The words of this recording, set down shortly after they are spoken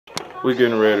We're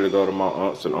getting ready to go to my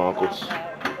aunts and uncles,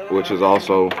 which is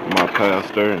also my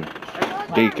pastor and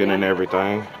deacon and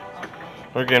everything.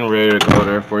 We're getting ready to go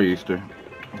there for Easter.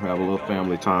 Have a little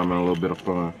family time and a little bit of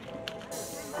fun.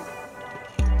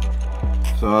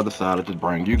 So I decided to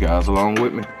bring you guys along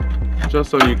with me, just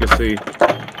so you can see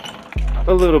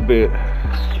a little bit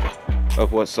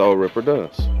of what SoulRippa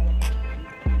does.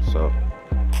 So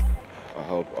I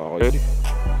hope all ready.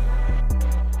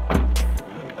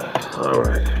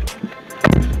 Alright.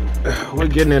 We're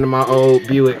getting into my old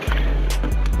Buick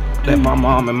that my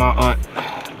mom and my aunt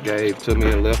gave to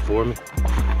me and left for me.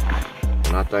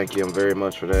 And I thank them very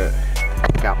much for that.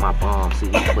 Got my palm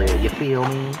seat clear, you feel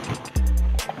me?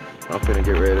 I'm finna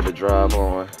get ready to drive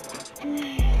on.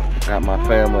 Got my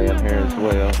family in here as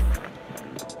well.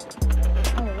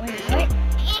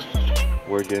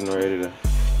 We're getting ready to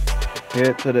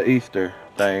head to the Easter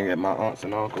thing at my aunts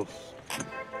and uncles.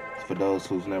 For those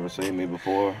who's never seen me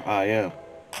before, I am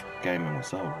Gaming with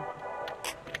Soul.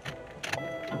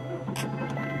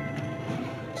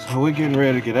 So we're getting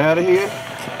ready to get out of here.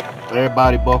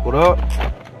 Everybody buckled up.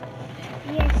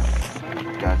 Yes.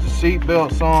 Got your seat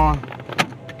belts on.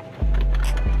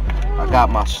 I got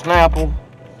my Snapple.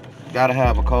 Gotta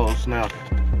have a cold Snapple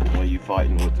when you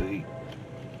fighting with the heat.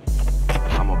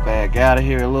 I'm gonna back out of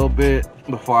here a little bit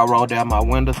before I roll down my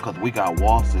windows because we got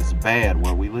wasps. It's bad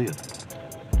where we live.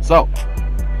 So,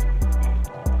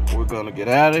 we're gonna get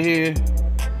out of here.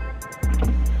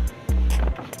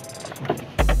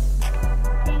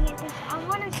 I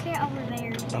want to sit over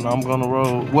there. And I'm gonna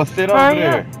roll. Well, sit over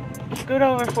there. Scoot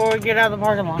over before we get out of the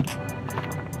parking lot.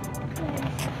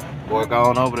 Boy, go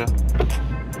on over there.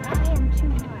 I am too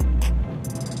hot.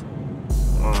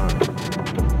 Alright.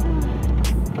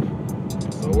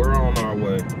 So we're on our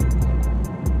way.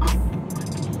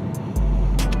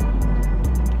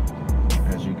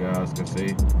 As you guys can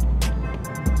see,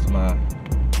 it's my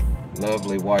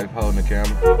lovely wife holding the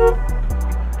camera.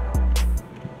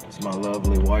 It's my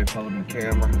lovely wife holding the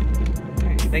camera.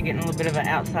 They're getting a little bit of an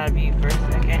outside view for a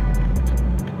second.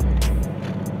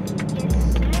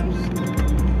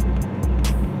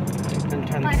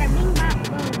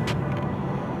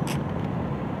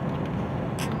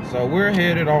 So we're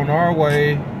headed on our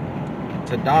way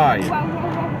to Dyer. Yeah,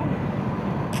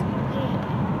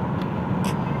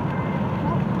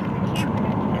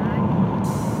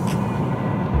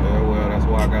 well, that's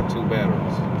why I got 2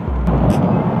 batteries.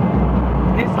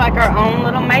 It's like our own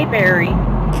little Mayberry.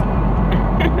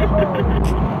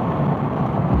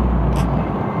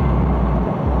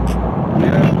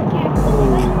 Yeah.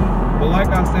 But like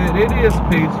I said, it is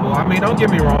peaceful. I mean, don't get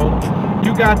me wrong.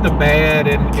 You got the bad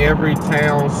in every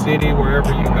town, city,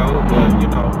 wherever you go, but you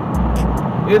know,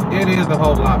 it is a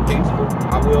whole lot peaceful.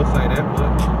 I will say that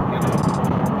much, you know.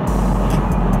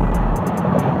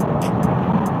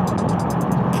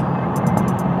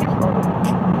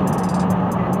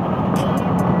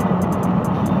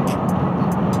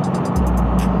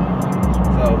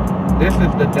 So this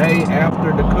is the day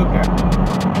after the cookout.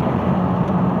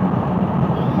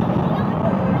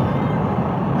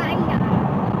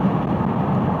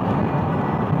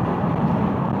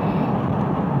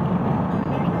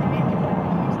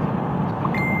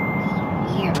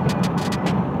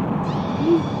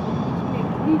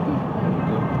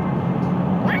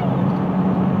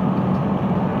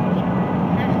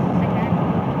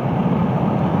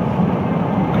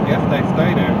 They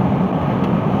stay there.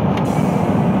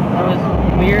 That was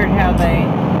weird how they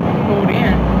pulled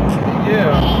in.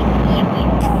 Yeah.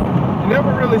 You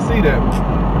never really see that.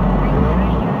 You know?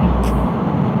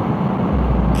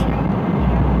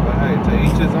 But hey, to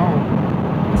each his own.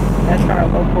 That's our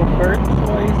local bird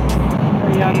place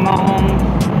for young moms.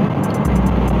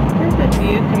 There's a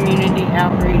few community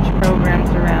outreach programs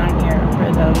around here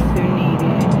for those who need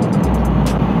it.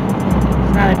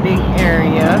 It's not a big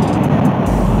area,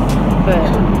 but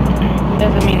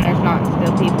doesn't mean there's not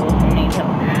still people who need help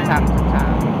from time to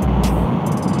time.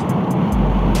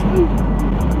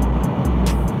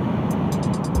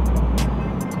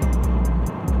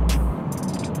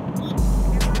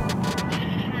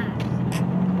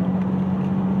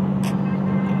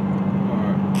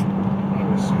 Alright. Let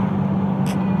me see.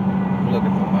 I'm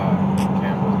looking for my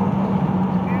camera.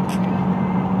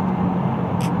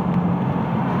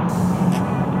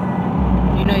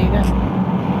 You know you got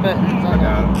buttons on I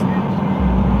got it.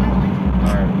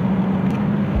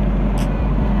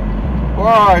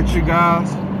 Alright, you guys.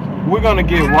 We're gonna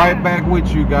get right back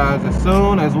with you guys as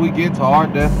soon as we get to our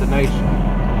destination.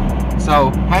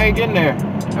 So hang in there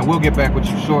and we'll get back with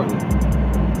you shortly.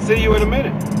 See you in a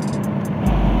minute.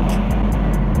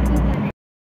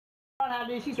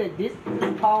 She said, "This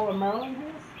is Paul Ramone's."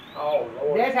 Oh,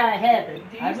 Lord. That's how it happened.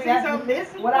 Do you see something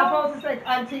missing? What I'm supposed to say,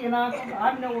 auntie and uncle,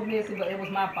 I know we're missing, but it was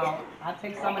my fault. I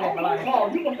take some of that blame. Oh,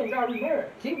 you must have got remarried.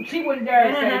 She wouldn't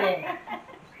dare say that.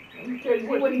 She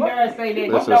wouldn't dare say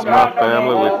that. This is my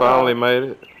family. We finally made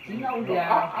it. She knows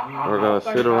that. We're gonna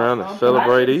sit around and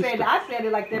celebrate Easter. I said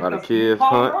it like that. While the kids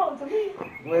hunt.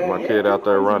 My kid out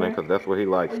there running because that's what he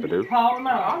likes to do.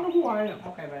 I know who I am.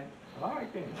 Okay, baby.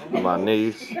 My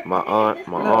niece, my aunt,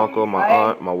 my uncle, my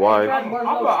aunt, my wife. I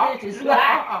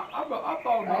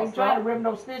ain't trying to rip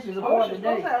no stitches apart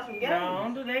today.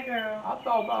 Don't do that, girl. I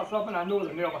thought about something I knew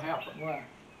it'll never happen. What?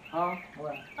 Huh?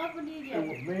 What? Uncle It DJ.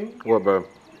 was me. What, babe?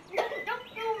 Don't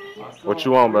do me. What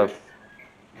you want, babe?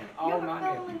 And all my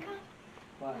nephews.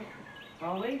 What?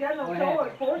 We ain't got no What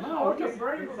toilet. happened? No,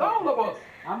 it's all of us.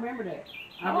 I remember that.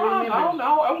 No,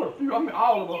 I was a few. I mean,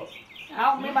 all of us.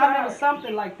 I remember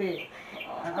something like that.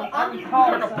 I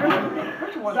recall something.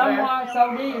 Someone so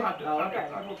did. I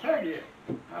go tell you.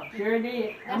 Sure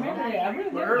did. I remember that. I really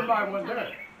But did. everybody wasn't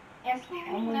there. At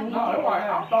school, No, that's why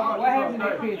I thought What about happened this to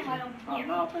other that day. picture?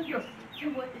 No, I think just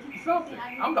something.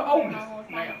 I'm the oldest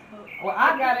now. Well,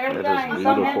 I got everything. It is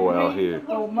Something beautiful happened out to me, here.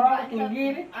 so Mom can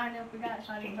get it I never forgot,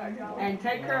 so I didn't start drawing. and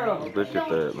take care of it. Look at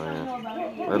that, man.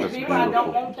 That The is people I don't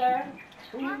beautiful. want there,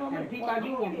 and the people I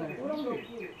do want there.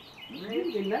 You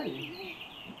ain't get nothing.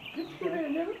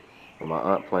 My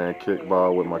aunt playing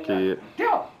kickball with my kid.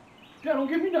 Tell her. Don't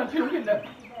give me nothing. She don't get nothing.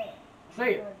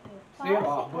 Say it. Say it,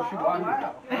 Bob. Bush you on you.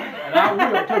 And I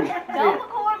will too. Say Don't it.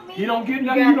 record me. You don't get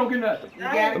nothing. You don't get nothing.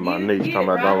 And my niece talking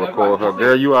about don't record her.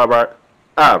 Girl, you all right?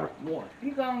 Ivory.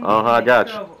 I got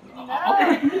you.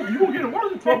 You won't get a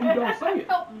word before you don't say it.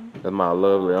 That's my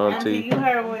lovely Auntie, auntie. you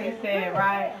heard what he said,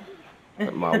 right?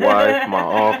 And my wife,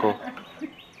 my uncle.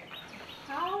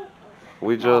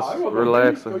 We just You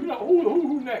relaxing, know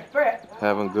who next? Fat.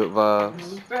 having good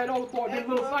vibes. Fat old boy, this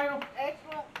little Sam.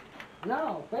 Excellent.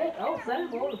 No, fat. Oh, Sam,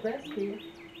 the best kid.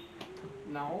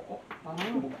 No.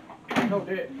 Uh-huh. I know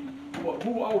that. What,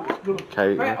 who oldest? Little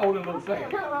Caitlin. Fat older little Sam.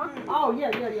 Oh, yeah.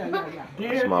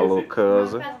 It's my little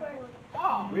cousin.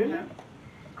 Oh, really?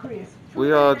 Chris.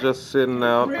 We all just sitting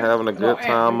out having a good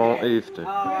time on Easter.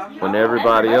 When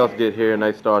everybody else get here and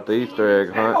they start the Easter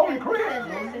egg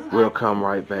hunt, we'll come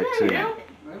right back to you.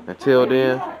 Until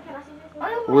then,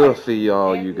 we'll see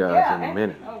y'all you guys in a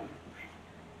minute.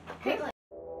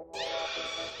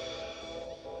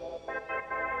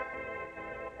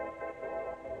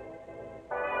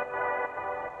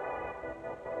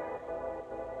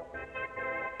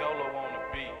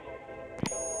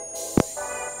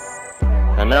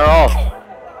 And they're off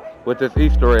with this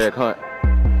Easter egg hunt.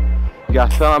 You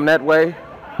got some that way,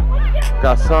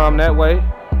 got some that way,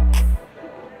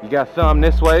 you got some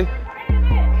this way.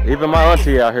 Even my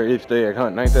auntie out here Easter egg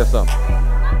hunting, ain't that something?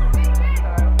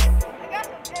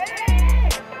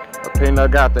 A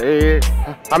peanut got the egg.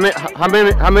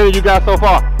 How many you got so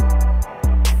far?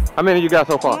 How many you got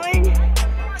so far? 1,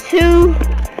 2,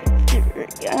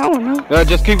 3. I don't know.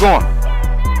 Just keep going.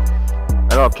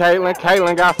 There go Caitlin.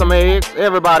 Caitlin got some eggs.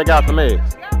 Everybody got some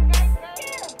eggs.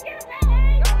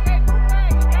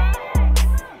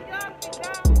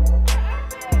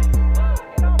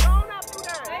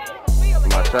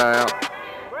 My child.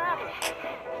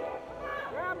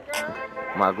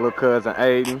 My little cousin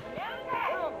Aiden.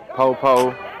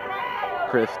 Popo.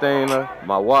 Christina.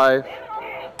 My wife.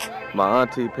 My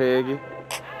auntie Peggy.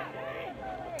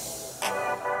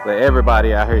 Let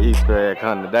everybody out here Easter egg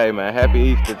hunting today, man. Happy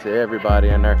Easter to everybody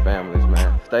and their families,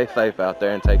 man. Stay safe out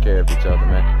there and take care of each other,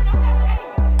 man.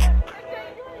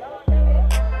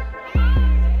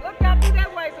 Look out through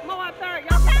that way, some more out there.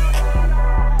 Y'all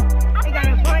they got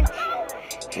a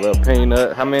bunch. Little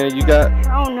peanut. How many you got?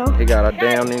 I don't know. He got a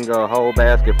damn nigga a whole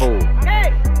basket full.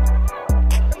 Hey!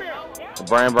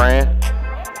 Bran Bran.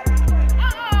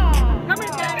 Come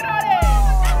here, get out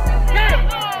there! Hey!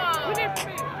 We need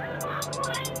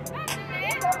some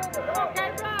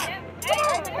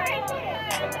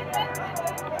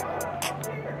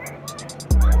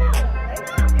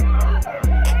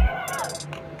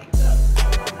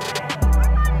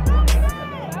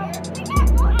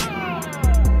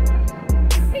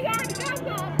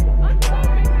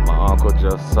My uncle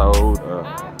just sold a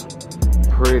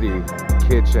pretty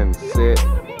kitchen set.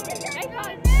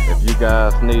 If you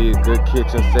guys need good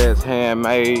kitchen sets,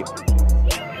 handmade,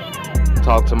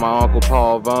 talk to my Uncle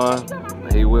Paul Vaughn.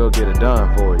 He will get it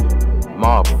done for you.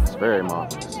 Marvelous, very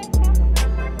marvelous.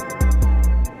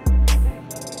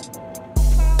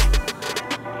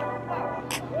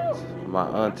 My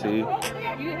auntie,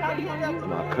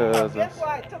 my cousins,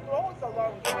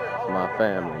 my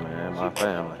family, man, my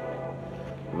family.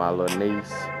 My little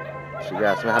niece, she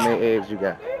got some, how many eggs you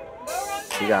got?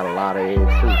 He got a lot of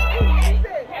eggs too.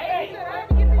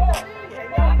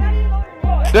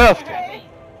 Dustin,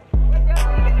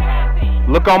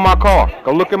 look on my car.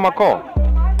 Go look at my car.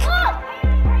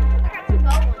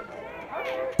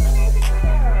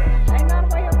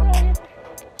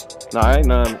 No, ain't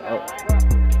none.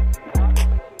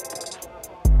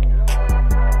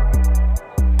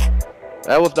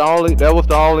 That was the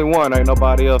only one. Ain't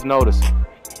nobody else noticed.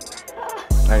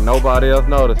 Ain't nobody else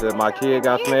noticed it. My kid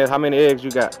got smashed. How many eggs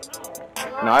you got?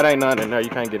 No, it ain't none in there. You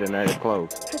can't get in there. It's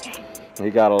closed. He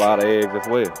got a lot of eggs as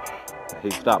well.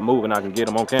 He stopped moving. I can get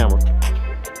him on camera.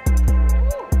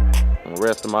 And the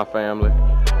rest of my family,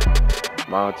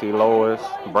 my auntie Lois,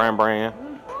 Bran.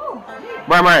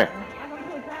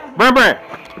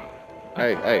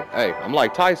 Hey, I'm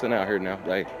like Tyson out here now.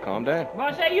 Hey, calm down.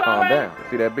 Calm down.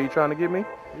 See that bee trying to get me?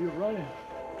 You're running.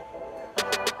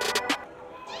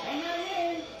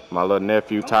 My little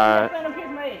nephew tired. I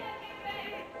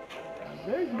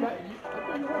tell you what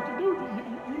to do.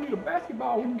 You need a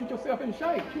basketball when you get yourself in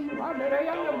shape. I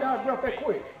never got up that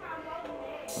quick.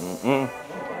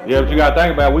 Yeah, but you gotta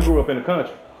think about it. We grew up in the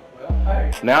country.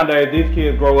 Nowadays, these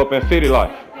kids grow up in city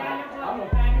life.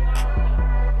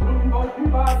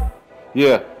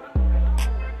 Yeah.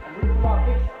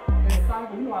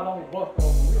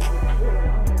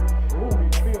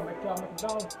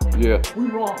 Yeah. We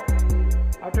wrong.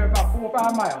 Out there about 4 or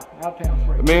 5 miles out of town.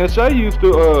 Man, Shay used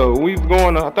to, when we was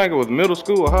going to, I think it was middle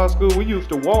school or high school, we used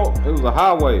to walk. It was a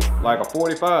highway, like a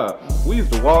 45. We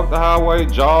used to walk the highway,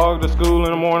 jog to school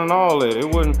in the morning, all that. It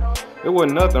wasn't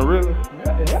nothing really.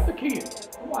 Yeah, it helped the kids.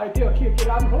 Why tell a kid get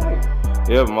out and play?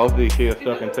 Yeah, but most of these kids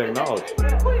stuck in technology.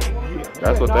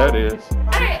 That's what that is.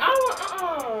 Hey,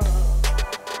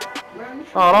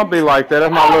 Oh, don't be like that.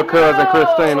 That's my little cousin,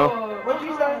 Christina. What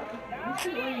you say?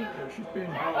 She's been.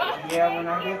 Yeah, when I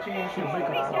get you in, she'll make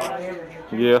a lot of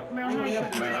everything. Yeah.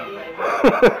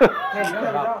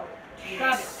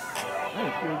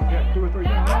 Got 2 or 3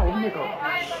 things wrong with Nico.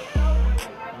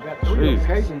 Got 3 Jeez.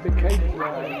 cases, big cases.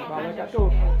 Like I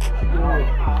told you. Oh,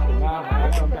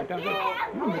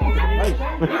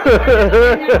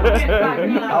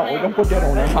 we don't put that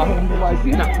on there.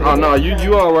 Oh no,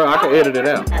 you all right. I can edit it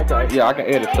out. Okay. Yeah, I can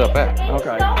edit stuff out.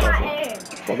 Okay.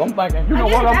 Well, I'm thinking, you know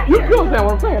what? You understand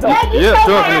what I'm saying? Yeah,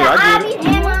 trust me,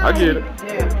 I get it.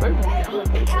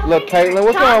 Look, Caitlin,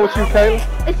 what's wrong with you, Caitlin?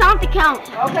 it's on the count.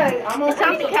 Okay, I'm gonna It's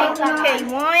on the count. Okay,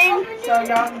 1. so y'all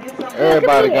can get some.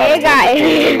 Everybody got it.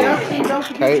 Don't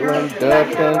forget Caitlin,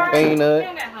 Dustin, Peanut.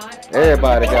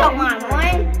 Everybody got it. 1.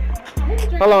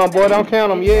 Hold on, boy, don't count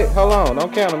them yet. Hold on,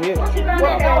 don't count them yet. But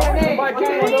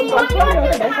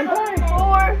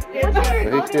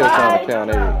he's still trying to count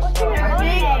eggs.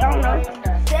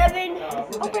 7.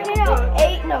 Okay, now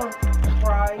 8. No.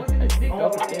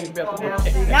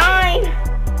 9.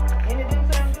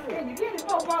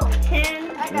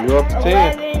 10. You up to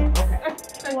 10? 11.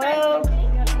 12.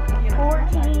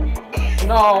 14.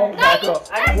 No, back up.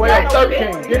 Well,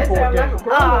 13. Get 14. That's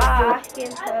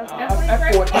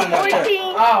 14.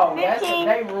 14. Oh, 15.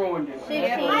 they ruined it.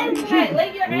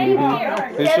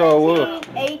 16. He sure will.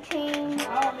 18.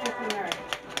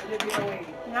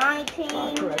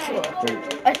 19.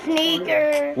 A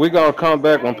sneaker. We gonna come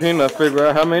back when Peanut figure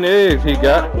out how many eggs he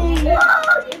got. 21.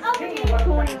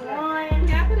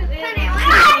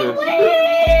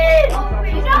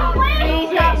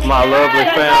 My lovely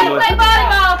family.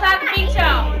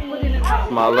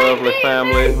 My lovely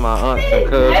family, my aunts and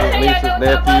cousins, nieces,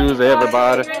 nephews,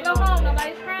 everybody.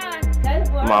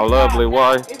 My lovely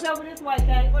wife,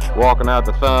 walking out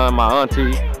the sun, my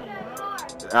auntie,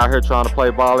 out here trying to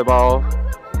play volleyball.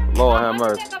 Lord have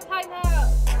mercy.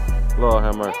 Lord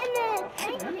have mercy.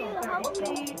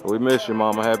 We miss you,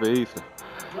 Mama. Happy Easter.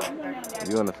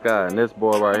 You in the sky, and this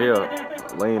boy right here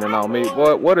leaning on me.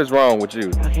 Boy, what is wrong with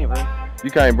you? I can't breathe.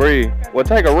 You can't breathe. Well,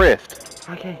 take a rest.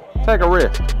 I can't. Take a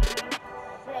rest.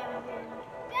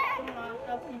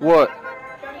 What?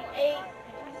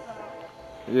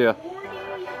 Yeah.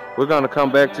 We're gonna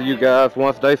come back to you guys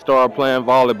once they start playing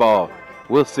volleyball.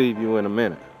 We'll see you in a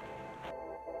minute.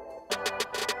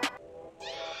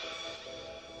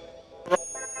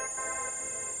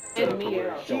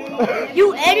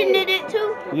 You edited it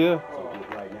too? Yeah.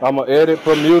 I'm gonna edit,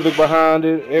 put music behind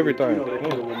it, everything.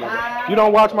 You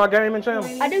don't watch my gaming channel?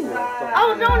 I do. I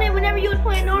was on it whenever you was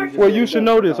playing Naruto. Well, you should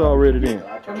know this already then.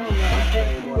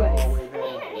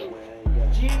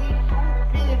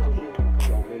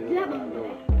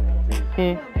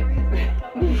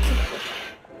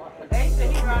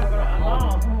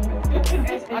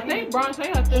 I think Bron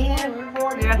said I said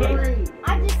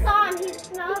I just saw him. He's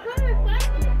snuck.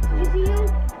 You see him?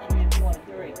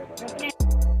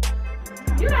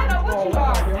 you don't know what you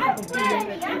are.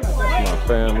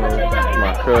 family,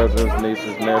 my cousins,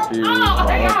 nieces, nephews,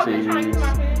 my aunties,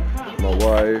 my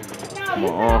wife,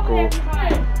 my uncle.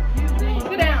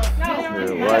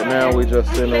 Yeah, right now we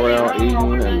just sitting around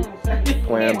eating and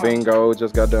playing bingo.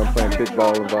 Just got done playing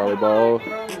kickball and volleyball.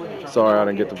 Sorry I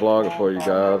didn't get to vlog it for you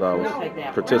guys. I was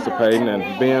participating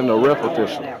and being a ref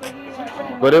official.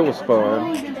 But it was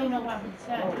fun.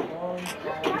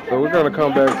 So we're going to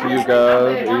come back to you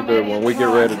guys either when we get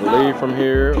ready to leave from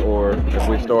here or if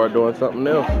we start doing something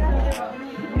else.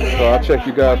 So I'll check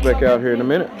you guys back out here in a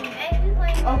minute.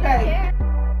 Okay.